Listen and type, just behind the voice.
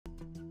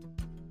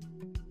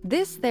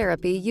This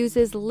therapy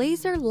uses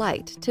laser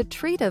light to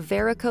treat a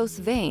varicose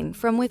vein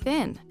from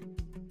within.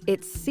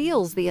 It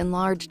seals the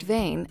enlarged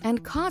vein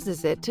and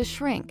causes it to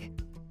shrink.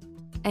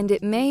 And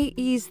it may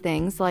ease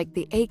things like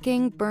the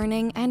aching,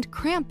 burning, and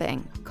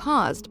cramping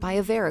caused by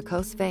a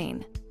varicose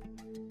vein.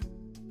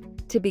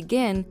 To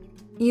begin,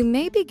 you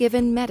may be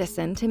given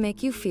medicine to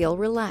make you feel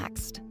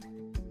relaxed.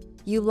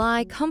 You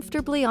lie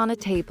comfortably on a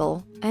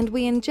table, and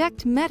we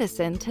inject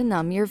medicine to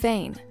numb your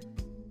vein.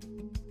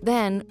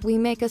 Then, we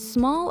make a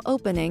small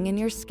opening in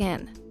your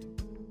skin.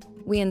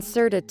 We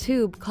insert a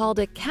tube called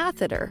a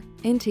catheter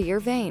into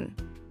your vein.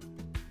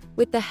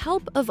 With the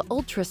help of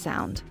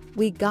ultrasound,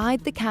 we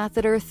guide the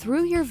catheter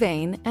through your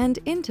vein and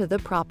into the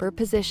proper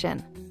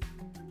position.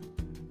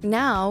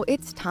 Now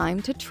it's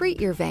time to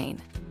treat your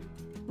vein.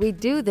 We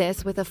do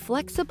this with a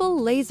flexible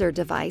laser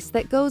device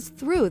that goes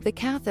through the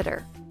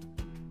catheter.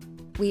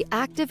 We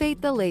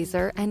activate the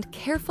laser and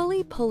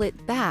carefully pull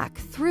it back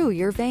through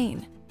your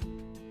vein.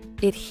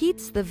 It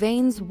heats the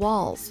vein's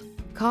walls,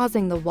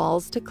 causing the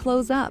walls to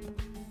close up.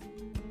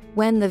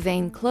 When the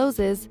vein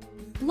closes,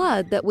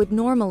 blood that would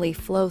normally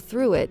flow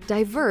through it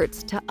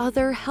diverts to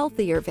other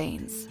healthier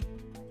veins.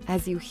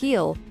 As you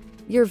heal,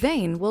 your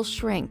vein will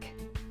shrink.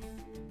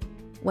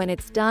 When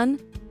it's done,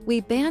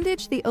 we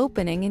bandage the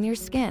opening in your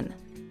skin.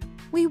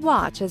 We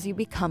watch as you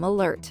become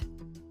alert.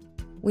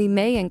 We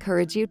may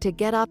encourage you to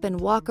get up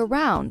and walk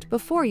around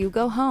before you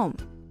go home.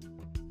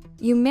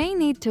 You may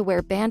need to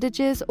wear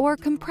bandages or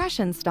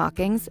compression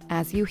stockings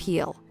as you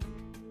heal.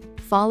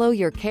 Follow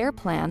your care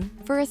plan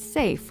for a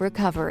safe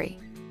recovery.